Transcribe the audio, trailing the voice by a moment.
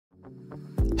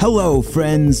Hello,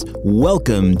 friends.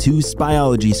 Welcome to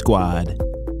Spyology Squad.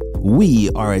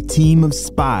 We are a team of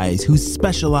spies who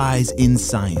specialize in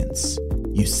science.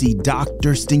 You see,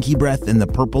 Dr. Stinky Breath and the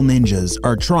Purple Ninjas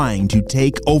are trying to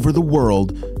take over the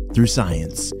world through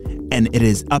science, and it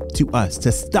is up to us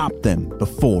to stop them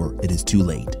before it is too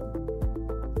late.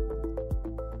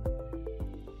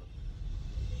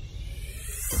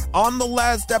 On the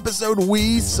last episode,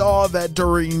 we saw that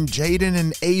during Jaden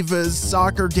and Ava's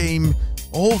soccer game,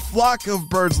 a whole flock of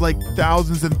birds, like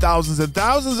thousands and thousands and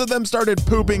thousands of them, started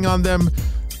pooping on them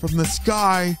from the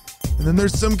sky. And then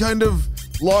there's some kind of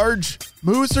large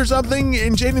moose or something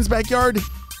in Jaden's backyard.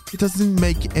 It doesn't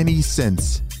make any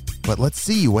sense. But let's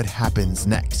see what happens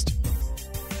next.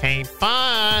 Hey,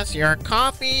 boss, your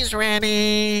coffee's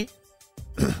ready.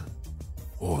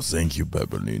 Oh, thank you,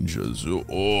 Pepper Ninjas.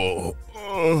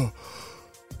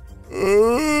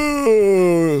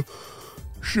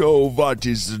 So, what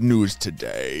is the news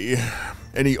today?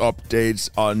 Any updates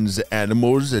on the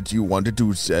animals that you wanted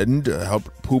to send to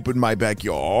help poop in my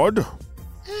backyard?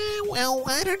 Well,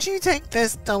 why don't you take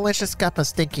this delicious cup of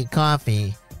stinky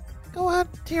coffee? Go out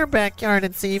to your backyard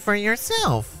and see for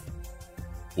yourself.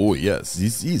 Oh, yes,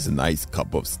 this is a nice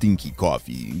cup of stinky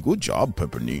coffee. Good job,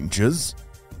 Pepper Ninjas.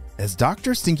 As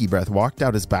Dr. Stinky Breath walked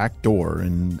out his back door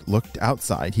and looked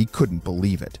outside, he couldn't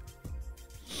believe it.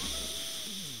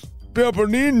 Pepper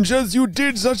Ninjas, you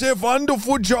did such a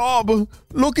wonderful job.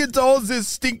 Look at all this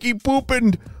stinky poop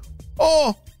and...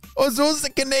 Oh, are those the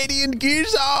Canadian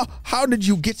geese? How did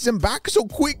you get them back so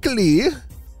quickly?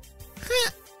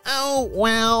 Oh,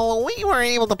 well, we were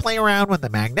able to play around with the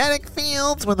magnetic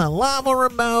fields with a lava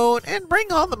remote and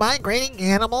bring all the migrating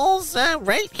animals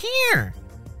right here.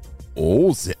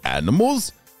 Oh, the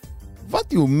animals? What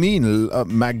do you mean,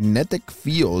 magnetic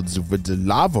fields with the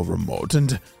lava remote?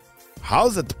 And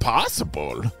how's it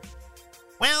possible?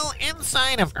 Well,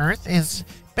 inside of Earth is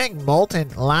big molten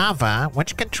lava,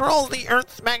 which controls the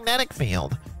Earth's magnetic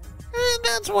field. And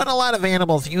that's what a lot of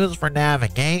animals use for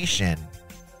navigation.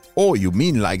 Oh, you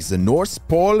mean like the North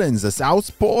Pole and the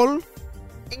South Pole?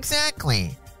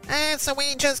 Exactly. And so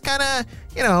we just gotta,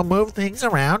 move things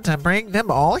around to bring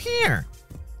them all here.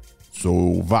 So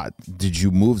what, did you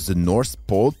move the North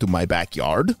Pole to my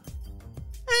backyard?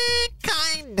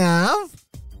 Kind of.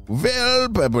 Well,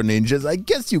 Pepper Ninjas, I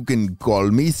guess you can call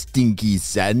me Stinky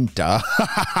Santa.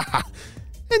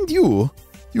 And you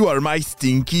are my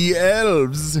stinky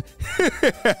elves.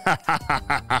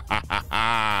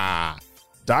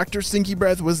 Dr. Stinky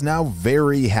Breath was now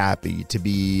very happy to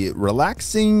be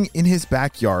relaxing in his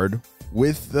backyard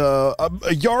with a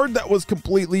yard that was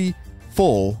completely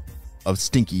full of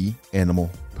stinky animal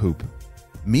poop.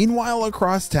 Meanwhile,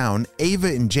 across town, Ava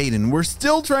and Jaden were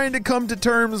still trying to come to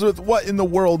terms with what in the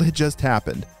world had just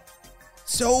happened.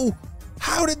 So,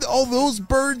 how did all those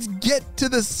birds get to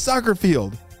the soccer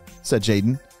field? Said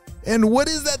Jaden. And what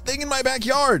is that thing in my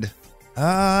backyard?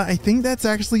 I think that's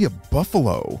actually a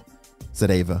buffalo,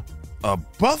 said Ava. A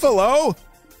buffalo?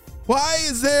 Why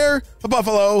is there a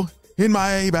buffalo in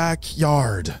my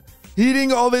backyard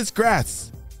eating all this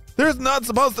grass? There's not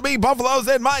supposed to be buffaloes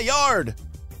in my yard,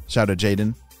 shouted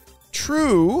Jaden.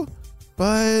 True,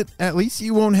 but at least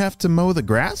you won't have to mow the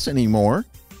grass anymore,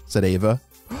 said Ava.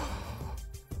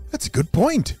 That's a good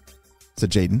point, said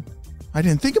Jaden. I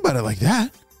didn't think about it like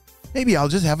that. Maybe I'll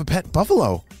just have a pet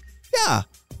buffalo. Yeah,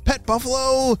 pet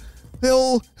buffalo,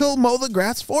 he'll mow the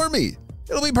grass for me.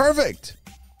 It'll be perfect.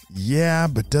 Yeah,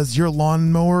 but does your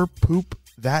lawnmower poop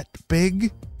that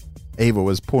big? Ava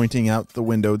was pointing out the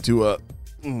window to a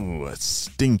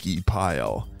stinky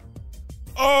pile.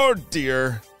 Oh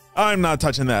dear, I'm not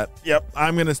touching that. Yep,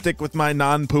 I'm gonna stick with my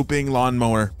non-pooping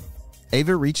lawnmower.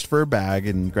 Ava reached for a bag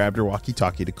and grabbed her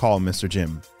walkie-talkie to call Mr.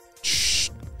 Jim. Shh.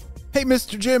 Hey,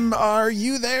 Mr. Jim, are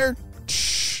you there?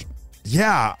 Shh.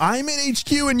 Yeah, I'm at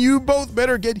HQ and you both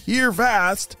better get here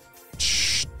fast.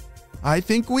 Shh. I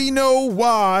think we know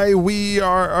why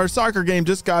our soccer game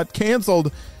just got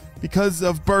canceled because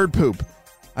of bird poop.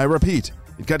 I repeat,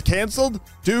 it got canceled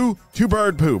due to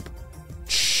bird poop.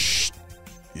 Shh.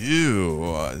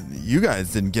 Ew. You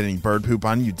guys didn't get any bird poop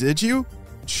on you, did you?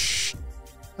 Shh.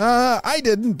 I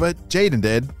didn't, but Jaden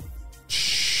did.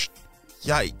 Shh.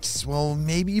 Yikes. Well,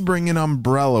 maybe bring an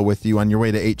umbrella with you on your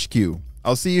way to HQ.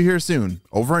 I'll see you here soon.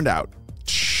 Over and out.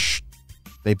 Shh.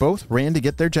 They both ran to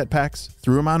get their jetpacks,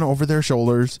 threw them on over their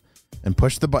shoulders, and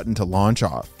pushed the button to launch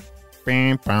off.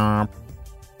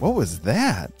 What was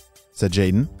that? Said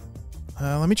Jaden.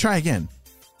 Let me try again.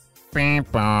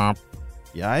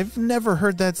 Yeah, I've never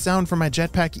heard that sound from my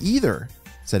jetpack either,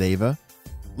 said Ava.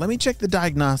 Let me check the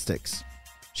diagnostics.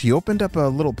 She opened up a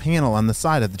little panel on the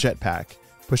side of the jetpack,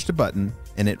 pushed a button,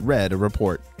 and it read a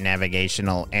report.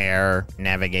 Navigational error.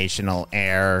 Navigational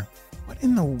error. What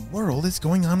in the world is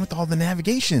going on with all the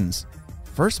navigations?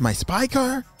 First my spy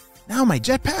car, now my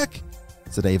jetpack?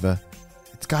 Said Ava.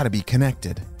 It's got to be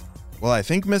connected. Well, I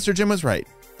think Mr. Jim was right,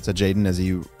 said Jaden as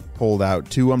he pulled out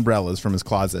 2 umbrellas from his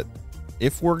closet.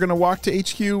 If we're going to walk to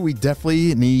HQ, we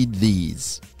definitely need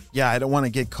these. Yeah, I don't want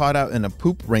to get caught out in a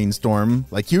poop rainstorm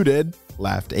like you did,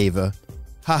 laughed Ava.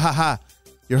 Ha ha ha,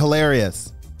 you're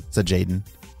hilarious, said Jaden.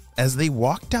 As they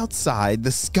walked outside,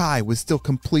 the sky was still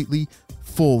completely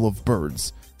full of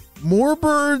birds. More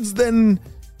birds than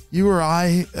you or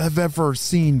I have ever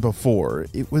seen before.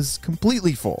 It was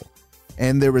completely full,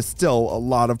 and there was still a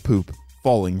lot of poop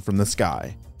falling from the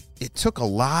sky. It took a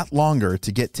lot longer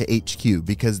to get to HQ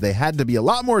because they had to be a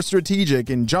lot more strategic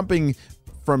in jumping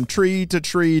from tree to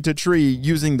tree to tree,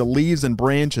 using the leaves and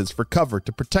branches for cover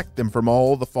to protect them from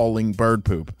all the falling bird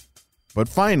poop. But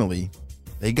finally,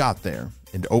 they got there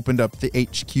and opened up the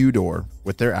HQ door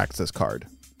with their access card.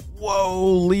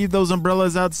 Whoa, leave those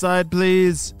umbrellas outside,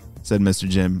 please, said Mr.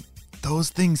 Jim. Those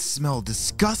things smell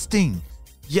disgusting.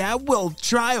 Yeah, well,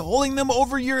 try holding them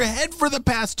over your head for the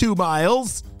past 2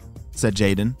 miles, said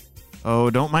Jaden. Oh,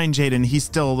 don't mind Jaden. He's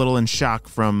still a little in shock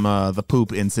from the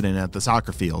poop incident at the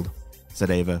soccer field, said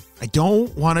Ava. I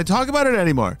don't want to talk about it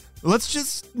anymore. Let's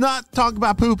just not talk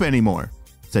about poop anymore,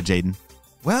 said Jaden.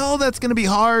 Well, that's going to be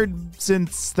hard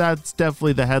since that's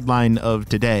definitely the headline of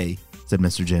today, said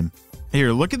Mr. Jim.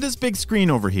 Here, look at this big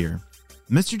screen over here.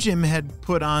 Mr. Jim had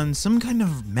put on some kind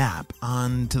of map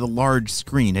onto the large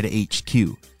screen at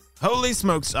HQ. Holy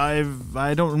smokes, I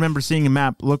don't remember seeing a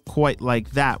map look quite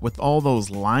like that with all those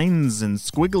lines and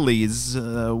squigglies.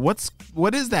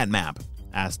 What is that map?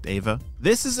 Asked Ava.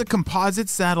 This is a composite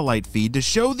satellite feed to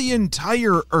show the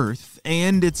entire Earth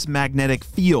and its magnetic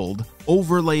field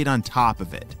overlaid on top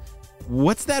of it.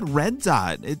 What's that red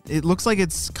dot? It looks like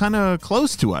it's kind of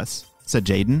close to us, said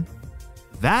Jaden.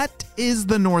 That is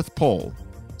the North Pole,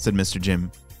 said Mr.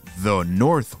 Jim. The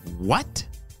North what?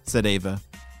 Said Ava.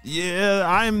 Yeah,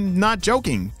 I'm not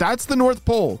joking. That's the North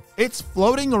Pole. It's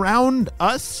floating around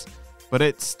us, but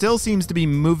it still seems to be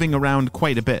moving around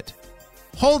quite a bit.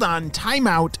 Hold on, time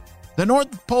out. The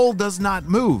North Pole does not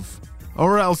move,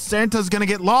 or else Santa's gonna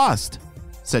get lost,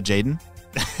 said Jaden.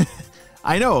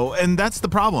 I know, and that's the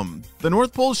problem. The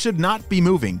North Pole should not be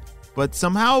moving, but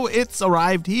somehow it's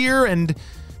arrived here, and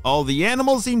all the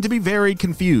animals seem to be very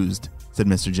confused, said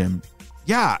Mr. Jim.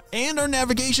 Yeah, and our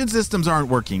navigation systems aren't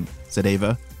working, said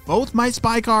Ava. Both my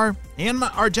spy car and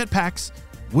our jetpacks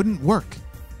wouldn't work.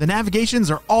 The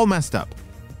navigations are all messed up.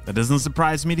 That doesn't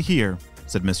surprise me to hear,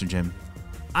 said Mr. Jim.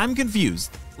 I'm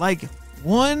confused. Like,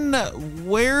 one,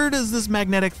 where does this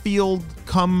magnetic field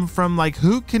come from? Like,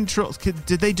 who controls?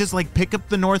 Did they just like pick up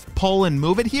the North Pole and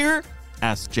move it here?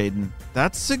 Asked Jaden.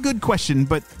 That's a good question,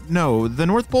 but no, the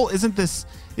North Pole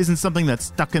isn't something that's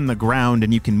stuck in the ground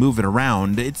and you can move it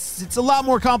around. It's a lot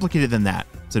more complicated than that,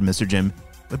 said Mr. Jim.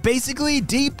 But basically,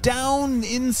 deep down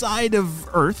inside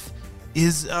of Earth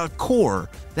is a core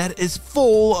that is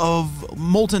full of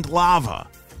molten lava.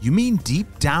 You mean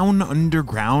deep down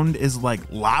underground is like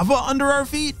lava under our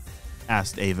feet?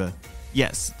 Asked Ava.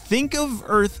 Yes, think of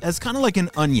Earth as kind of like an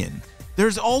onion.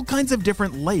 There's all kinds of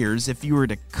different layers. If you were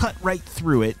to cut right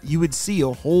through it, you would see a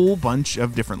whole bunch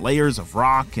of different layers of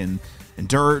rock and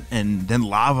dirt and then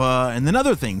lava and then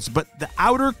other things. But the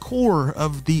outer core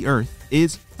of the Earth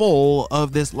is full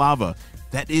of this lava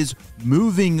that is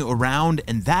moving around,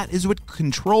 and that is what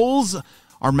controls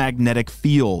our magnetic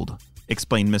field,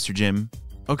 explained Mr. Jim.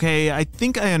 Okay, I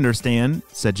think I understand,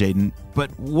 said Jaden,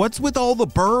 but what's with all the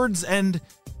birds and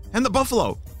the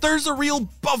buffalo? There's a real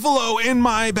buffalo in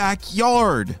my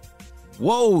backyard.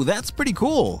 Whoa, that's pretty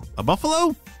cool. A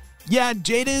buffalo? Yeah,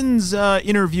 Jaden's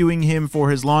interviewing him for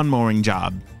his lawn mowing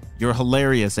job. You're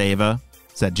hilarious, Ava,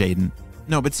 said Jaden.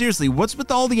 No, but seriously, what's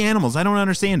with all the animals? I don't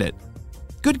understand it.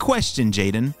 Good question,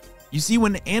 Jaden. You see,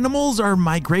 when animals are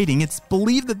migrating, it's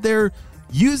believed that they're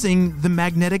using the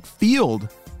magnetic field.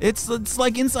 It's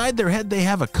like inside their head they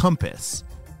have a compass,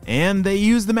 and they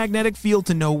use the magnetic field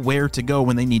to know where to go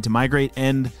when they need to migrate.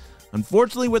 And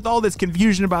unfortunately, with all this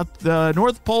confusion about the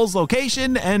North Pole's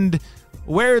location and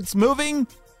where it's moving,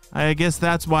 I guess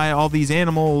that's why all these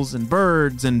animals and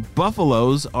birds and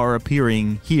buffaloes are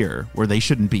appearing here where they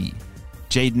shouldn't be.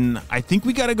 Jaden, I think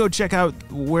we gotta go check out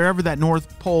wherever that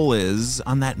North Pole is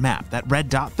on that map, that red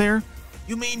dot there.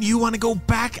 You mean you want to go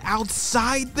back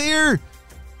outside there?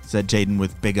 Said Jaden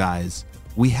with big eyes.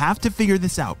 We have to figure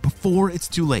this out before it's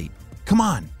too late. Come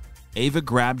on. Ava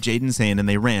grabbed Jaden's hand and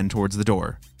they ran towards the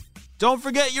door. Don't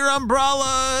forget your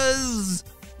umbrellas,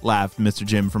 laughed Mr.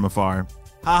 Jim from afar.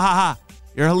 Ha ha ha,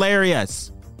 you're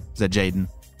hilarious, said Jaden.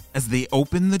 As they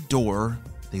opened the door,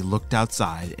 they looked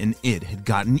outside, and it had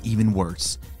gotten even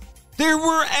worse. There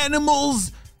were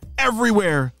animals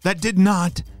everywhere that did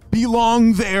not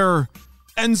belong there,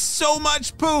 and so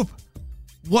much poop.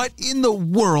 What in the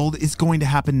world is going to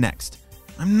happen next?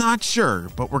 I'm not sure,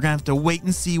 but we're going to have to wait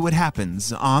and see what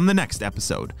happens on the next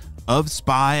episode of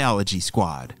Spyology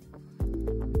Squad.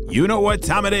 You know what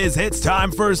time it is. It's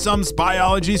time for some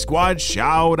Spyology Squad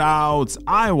shout-outs.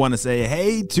 I want to say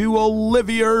hey to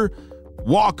Olivia,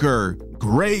 Walker,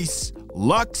 Grace,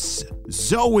 Lux,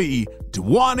 Zoe,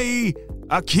 Dwani,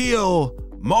 Akil,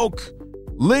 Moke,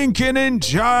 Lincoln, and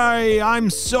Jai.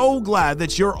 I'm so glad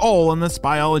that you're all in the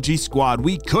Spyology Squad.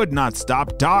 We could not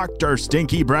stop Dr.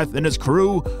 Stinky Breath and his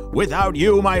crew without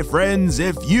you, my friends.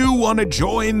 If you want to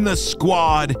join the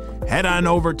squad, head on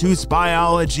over to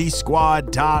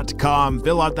spyologysquad.com.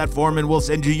 Fill out that form and we'll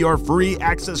send you your free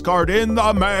access card in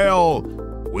the mail.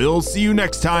 We'll see you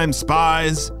next time,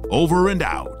 spies. Over and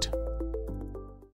out.